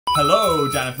Hello,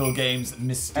 Danafil Games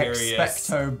mysterious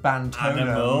Expecto Bantonum.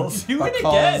 animals. Do it again.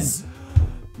 again.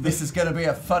 This is going to be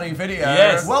a funny video.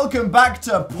 Yes. Welcome back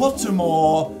to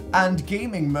Pottermore and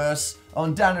Gaming Merce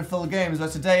on Danafil Games, where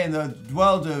today in the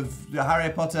world of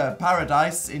Harry Potter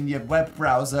Paradise in your web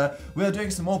browser, we're doing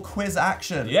some more quiz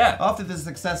action. Yeah. After the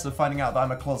success of finding out that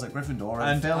I'm a closet Gryffindor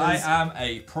and Phil I is am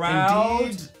a proud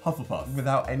indeed Hufflepuff.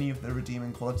 without any of the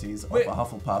redeeming qualities of a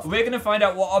Hufflepuff. We're going to find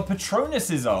out what our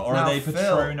Patronuses are, or Now, are they Phil.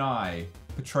 Patroni?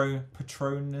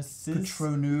 Patronuses?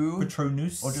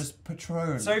 Patronus? Or just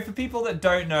Patron? So for people that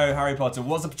don't know Harry Potter,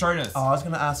 what's a Patronus? Oh, I was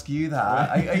going to ask you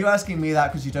that. Are you asking me that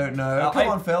because you don't know? Come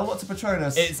on, Phil. What's a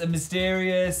Patronus? It's a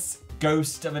mysterious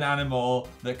ghost of an animal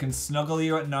that can snuggle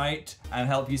you at night and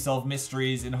help you solve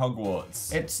mysteries in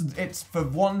Hogwarts. It's for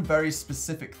one very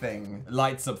specific thing.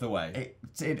 Lights up the way.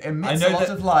 It I emits know a lot that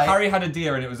of light. Harry had a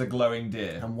deer and it was a glowing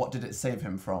deer. And what did it save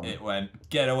him from? It went,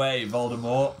 get away,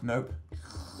 Voldemort. Nope.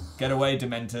 Get away,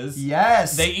 Dementors.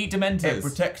 Yes! They eat Dementors. It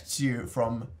protects you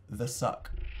from the suck.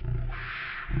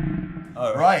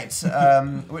 Oh. Right,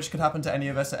 which could happen to any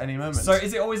of us at any moment. So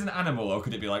is it always an animal, or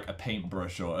could it be like a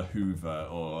paintbrush or a hoover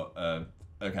or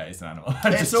okay, it's an animal.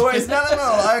 It's always an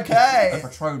animal, okay! A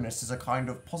Patronus is a kind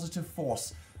of positive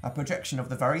force, a projection of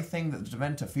the very thing that the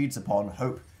Dementor feeds upon,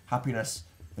 hope, happiness,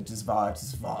 the desire to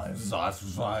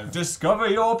survive. Discover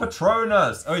your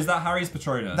Patronus! Oh, is that Harry's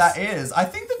Patronus? That is. I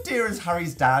think the deer is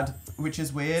Harry's dad, which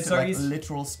is weird. So like he's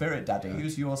literal spirit daddy.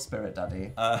 Who's your spirit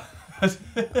daddy?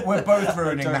 We're both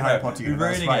ruining the Harry Potter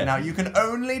universe right now. You can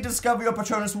only discover your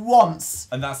Patronus once.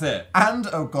 And that's it. And,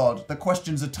 oh god, the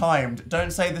questions are timed.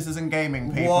 Don't say this isn't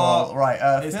gaming, people. What? Right,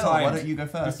 It's Phil, timed. why don't you go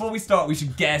first? Before we start, we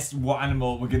should guess what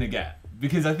animal we're gonna get.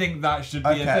 Because I think that should be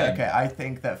a thing. Okay, I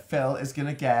think that Phil is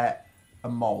gonna get a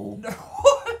mole.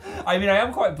 I mean, I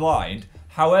am quite blind.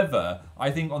 However,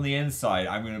 I think on the inside,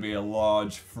 I'm going to be a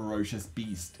large, ferocious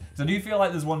beast. So I do feel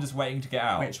like there's one just waiting to get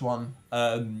out. Which one?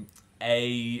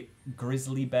 A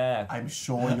grizzly bear. I'm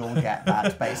sure you'll get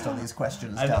that based on these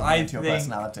questions And delving I into your think-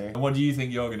 personality. What do you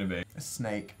think you're going to be? A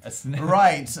snake. A snake.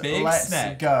 Right, Big let's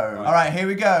snake. go. Right. Alright, here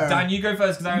we go. Dan, you go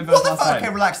first because I went What first the last fuck? time.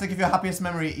 Okay, relax. Think of your happiest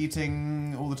memory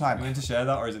eating all the You time. going to share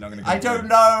that, or is it not going to? I don't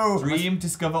know. Dream,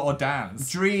 discover, or dance?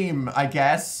 Dream, I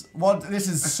guess. What? This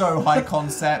is so high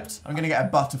concept. I'm gonna get a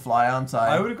butterfly, aren't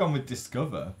I? I would have gone with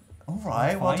discover. All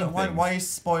right. Well, Find why things. are you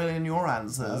spoiling your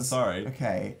answers? I'm sorry.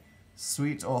 Okay.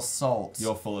 Sweet or salt?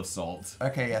 You're full of salt.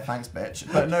 Okay, yeah, thanks,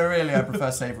 bitch. But no, really, I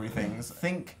prefer savory things.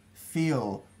 Think,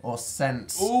 feel, or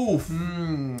sense. Oof.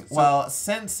 Well,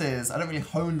 senses, I don't really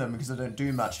hone them because I don't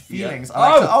do much. Feelings, Yeah.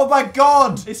 I like to, oh my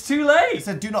god! It's too It late.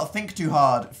 said do not think too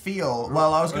hard. Feel.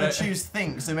 Well, I was going Right. to choose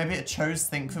think, so maybe it chose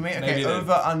think for me. Okay, Maybe then.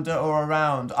 over, under, or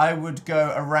around. I would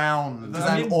go around because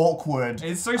I I'm mean, awkward.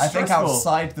 it's so I think stressful.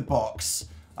 outside the box.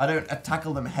 I don't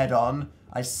tackle them head on.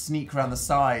 I sneak around the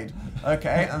side.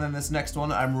 Okay, and then this next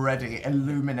one, I'm ready.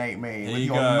 Illuminate me Here with you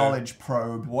your go. knowledge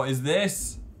probe. What is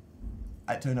this?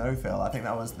 I don't know, Phil. I think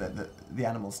that was the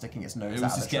animal sticking its nose It was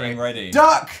out of just the tree. getting ready.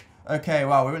 Duck! Okay,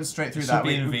 wow, we went straight through It that. should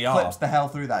be in We VR. clipped the hell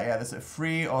through that. Yeah, this is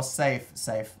free or safe.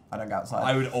 Safe. I don't go outside.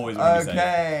 I would always want to be safe.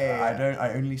 Okay.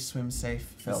 I only swim safe,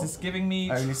 Phil. This is giving me.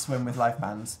 I only swim with life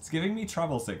bands. It's giving me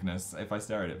travel sickness if I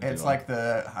stare at it. for It's too long. like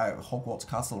the Hogwarts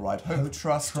Castle ride. Hope,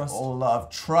 trust, trust. or love.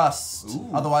 Trust.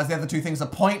 Ooh. Otherwise, the other two things are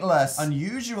pointless.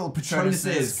 Unusual Patronuses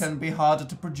Patronuses. can be harder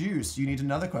to produce. You need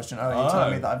another question. Oh, you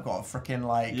telling me that I've got a freaking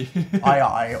like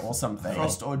eye or something.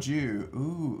 Frost or dew.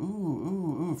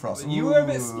 Ooh, frost. You were a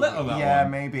bit split on that Yeah,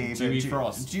 one. maybe. Dewy But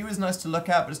frost. Dew is nice to look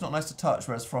at, but it's not nice to touch.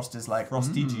 Whereas frost is like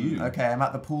Frosty dew. Okay, I'm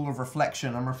at the pool of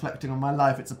reflection. I'm reflecting on my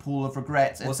life. It's a pool of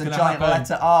regret. What's It's a gonna giant happen?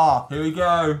 letter R. Here we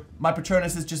go. My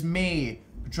Patronus is just me.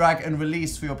 Drag and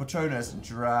release for your Patronus.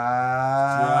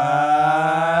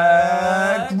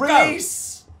 Drag.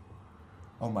 Release!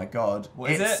 Oh my god.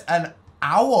 What is it's it? an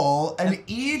owl. An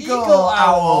eagle eagle owl.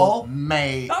 owl.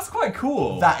 Mate. That's quite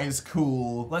cool. That is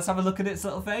cool. Let's have a look at its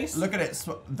little face. Look at it.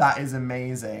 That is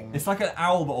amazing. It's like an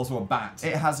owl, but also a bat.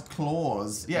 It has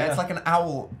claws. Yeah, Yeah. it's like an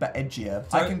owl, but edgier.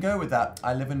 So- I can go with that.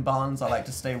 I live in barns. I like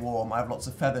to stay warm. I have lots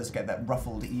of feathers, get that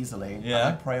ruffled easily. Yeah.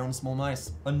 I prey on small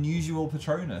mice. Unusual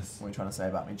Patronus. What are you trying to say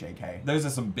about me, JK? Those are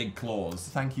some big claws.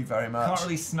 Thank you very much. Can't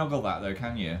really snuggle that though,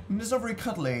 can you? It's not very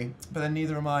cuddly, but then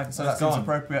neither am I, so that It's seems gone.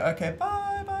 appropriate. Okay, bye.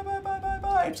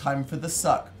 Time for the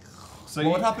suck. So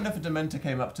What would happen if a Dementor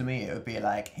came up to me? It would be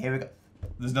like, here we go.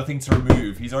 there's nothing to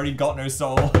remove. He's already got no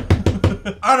soul.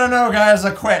 I don't know, guys,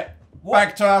 I quit. What?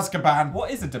 Back to Azkaban. What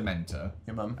is a Dementor?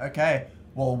 Your mum. Okay,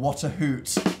 well, what a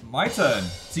hoot. My turn.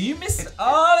 So you missed.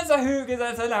 Oh, it's a hoot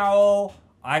because it's an owl.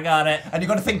 I got it. And you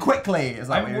got to think quickly. Is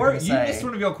that what you're going to You say? missed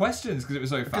one of your questions because it was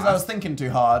so fast. Because I was thinking too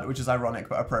hard, which is ironic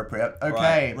but appropriate. Okay.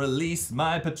 Right. Release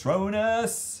my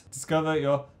Patronus. Discover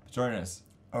your Patronus.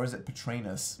 Or is it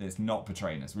Patronus? It's not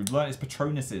Patronus. We've learned it's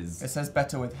Patronuses. It says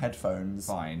better with headphones.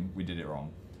 Fine, we did it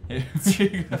wrong.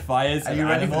 The fires Are and you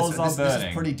ready for animals this? are This burning.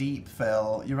 is pretty deep,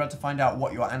 Phil. You're about to find out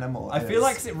what your animal is. I feel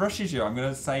like 'cause it rushes you, I'm going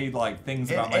to say like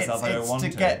things about myself I don't want to.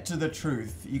 It's to get to the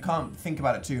truth. You can't think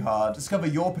about it too hard. Discover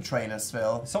your Patronus,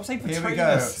 Phil. Stop saying Patronus. Here we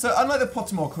go. So unlike the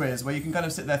Pottermore quiz, where you can kind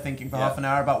of sit there thinking for half an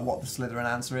hour about what the Slytherin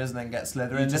answer is and then get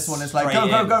Slytherin, this one is like, go,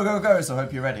 go, go, go, go, so I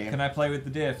hope you're ready. Can I play with the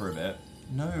deer for a bit?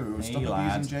 No, Hey, stop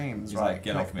lad. abusing James. He's Right, like,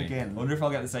 get off me. Begin. I wonder if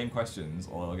I'll get the same questions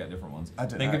or I'll get different ones. I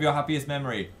don't Think know. of your happiest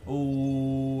memory.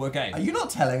 Ooh, okay. Are you not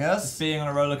telling us? Being on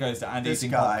a roller coaster and This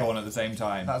eating guy. popcorn at the same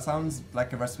time. That sounds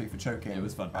like a recipe for choking. It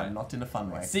was fun, right? And not in a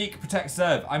fun way. Seek, protect,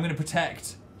 serve. I'm going to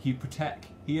protect. He protect.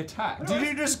 He attacked. Did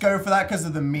you just go for that because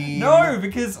of the meme? No,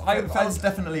 because That's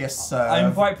definitely a serve.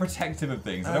 I'm quite protective of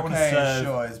things. I don't want to Okay, serve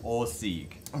sure. or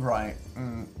seek. Right.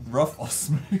 Rough or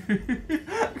smooth?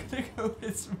 I'm gonna go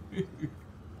with smooth.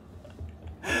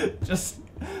 Just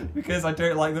because I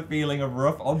don't like the feeling of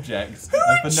rough objects,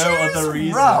 and for no other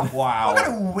reason. Rough? Wow.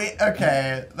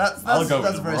 Okay, that's I'll go a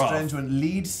with very rough. strange one.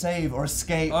 Lead, save, or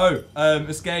escape. Oh,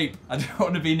 escape. I don't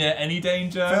want to be near any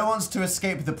danger. Phil wants to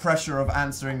escape the pressure of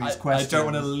answering these questions. I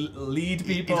don't want to lead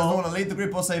people. He doesn't want to lead the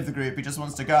group or save the group. He just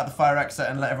wants to go out the fire exit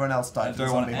and let everyone else die. I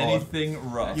don't want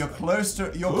anything rough. You're close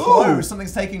to. You're Ooh. close.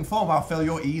 Something's taking form. I'll Phil,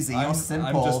 you're easy. You're I'm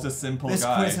simple. just a simple this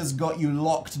guy. quiz has got you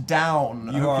locked down.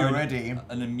 I hope you're ready.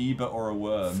 An amoeba or a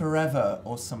worm. Forever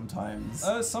or sometimes.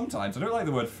 Sometimes. I don't like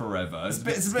the word forever. It's a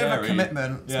bit of a scary.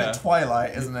 commitment. It's Yeah. a bit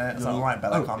Twilight, isn't it? It's like, right,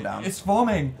 Bella, Oh, calm down. It's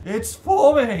forming. It's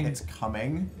forming. It's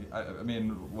coming. I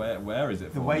mean, where is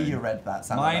it? The way you read that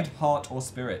sounded Mind, like... heart, or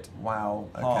spirit. Wow.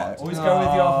 Okay. Heart. Always go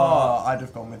with your heart. I'd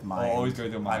have gone with mind. Always go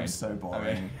with your mind. I'm so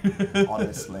boring. I mean-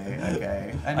 Honestly.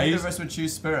 Okay. And I neither used- of us would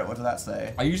choose spirit. What did that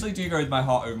say? I usually do go with my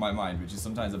heart over my mind, which is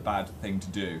sometimes a bad thing to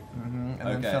do. And then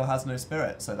Okay. Phil has no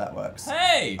spirit, so that works.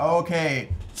 Hey! Okay.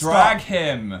 Drag Stop.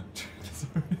 him!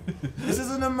 This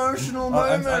is an emotional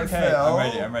I'm- moment, okay, Phil. I'm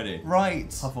ready, I'm ready. Right.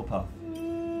 Hufflepuff.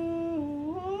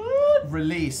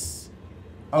 Release.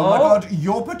 Oh my god,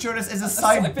 your Patronus is a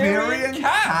Siberian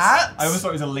cat? I always thought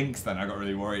it was a lynx then, I got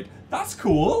really worried. That's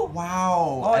cool!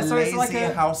 Wow, Oh, a so lazy it's like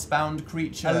a- housebound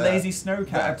creature. A lazy snow that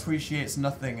cat. appreciates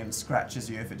nothing and scratches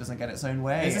you if it doesn't get its own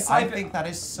way. Is a I Sibe- think that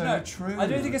is so No, true. I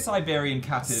don't think a Siberian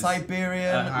cat is...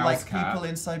 Siberian, a house like cat. people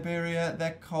in Siberia,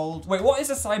 they're cold. Wait, what is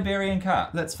a Siberian cat?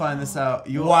 Let's find this out.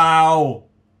 Wow!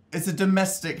 It's a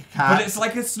domestic cat. But it's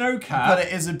like a snow cat. But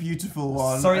it is a beautiful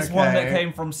one. So it's one that okay.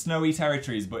 came from snowy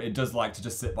territories, but it does like to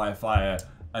just sit by a fire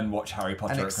and watch Harry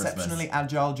Potter An at Christmas. exceptionally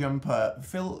agile jumper.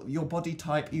 Phil, your body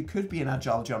type, you could be an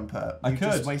agile jumper. I You've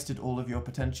just could. wasted all of your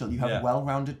potential. You have Yeah.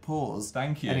 well-rounded paws.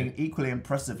 Thank you. And an equally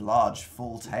impressive large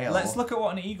full tail. Let's look at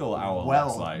what an eagle owl Well,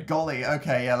 looks like. golly,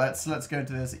 okay, yeah, let's go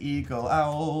into this eagle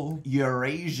owl.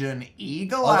 Eurasian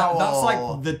eagle Oh, owl.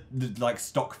 that's like the like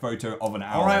stock photo of an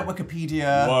owl. All right,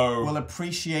 Wikipedia. Whoa. Will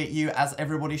appreciate you as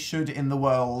everybody should in the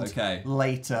world. Okay.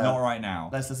 Later. Not right now.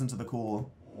 Let's listen to the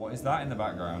call. What is that in the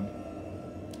background?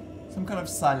 Some kind of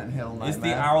Silent Hill nightmare. Is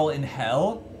the owl in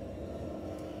hell?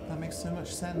 That makes so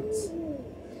much sense.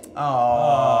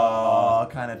 Oh,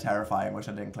 kind of terrifying. Wish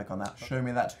I didn't click on that. Show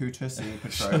me that Hootussy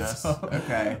Patronus.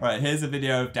 Okay. Right, here's a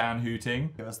video of Dan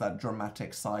hooting. Give us that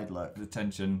dramatic side look.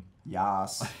 Attention.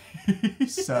 Yas.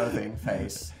 Serving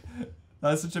face.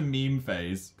 That's such a meme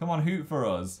face. Come on, hoot for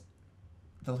us.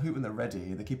 They'll hoot when they're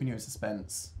ready. They're keeping you in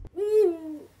suspense.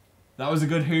 That was a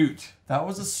good hoot. That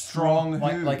was a strong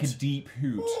hoot. Like a deep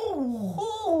hoot.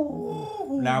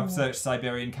 Now search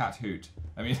Siberian cat hoot.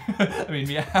 I mean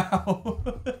meow.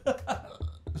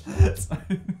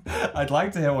 I'd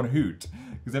like to hear one hoot,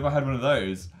 because if I had one of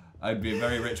those, I'd be a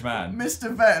very rich man.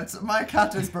 Mr. Vet, my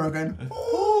cat is broken.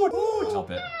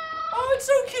 Stop it. Oh, it's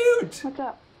so cute! What's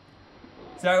up?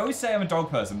 So I always say I'm a dog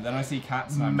person, but then I see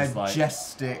cats and I'm just like,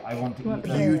 Majestic, I want to eat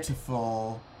them.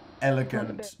 beautiful,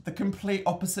 elegant, the complete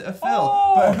opposite of Phil.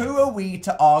 Oh! But who are we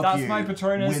to argue That's my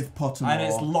Patronus, with Pottermore? and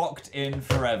it's locked in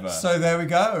forever. So there we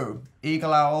go.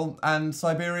 Eagle owl and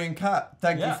Siberian cat.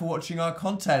 Thank you Yeah. for watching our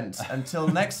content. Until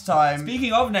next time.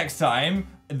 Speaking of next time,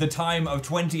 the time of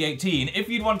 2018. If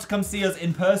you'd want to come see us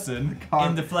in person,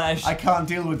 in the flesh, I can't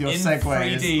deal with your in segues.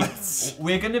 3D,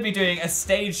 we're going to be doing a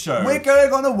stage show. We're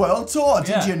going on a world tour. Did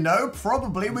Yeah. you know?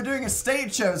 Probably. We're doing a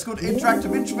stage show. It's called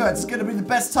Interactive Introverts. It's going to be the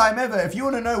best time ever. If you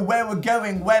want to know where we're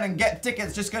going, when, and get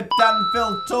tickets, just go to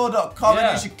danandphiltour.com and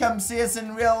Yeah. you should come see us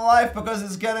in real life because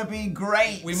it's going to be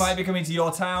great. We might be coming to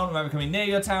your town. We might be coming near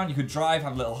your town. You could drive,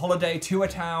 have a little holiday to a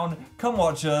town. Come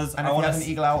watch us. And if you have an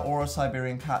eagle owl or a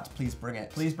Siberian cat, please bring it.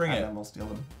 Please bring it. And then we'll steal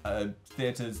them.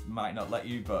 Theaters might not let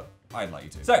you, but I'd like you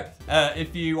to. So,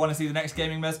 if you want to see the next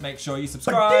Gaming Mess, make sure you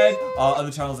subscribe. Our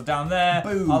other channels are down there.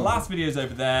 Boom. Our last video is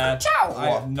over there. Ciao.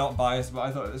 I'm not biased, but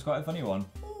I thought it was quite a funny one.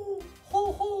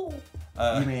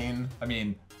 You mean? I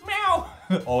mean, meow.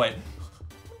 Oh wait.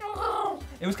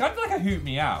 It was kind of like a hoot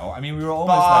meow. I mean, we were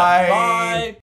almost Bye. there. Bye.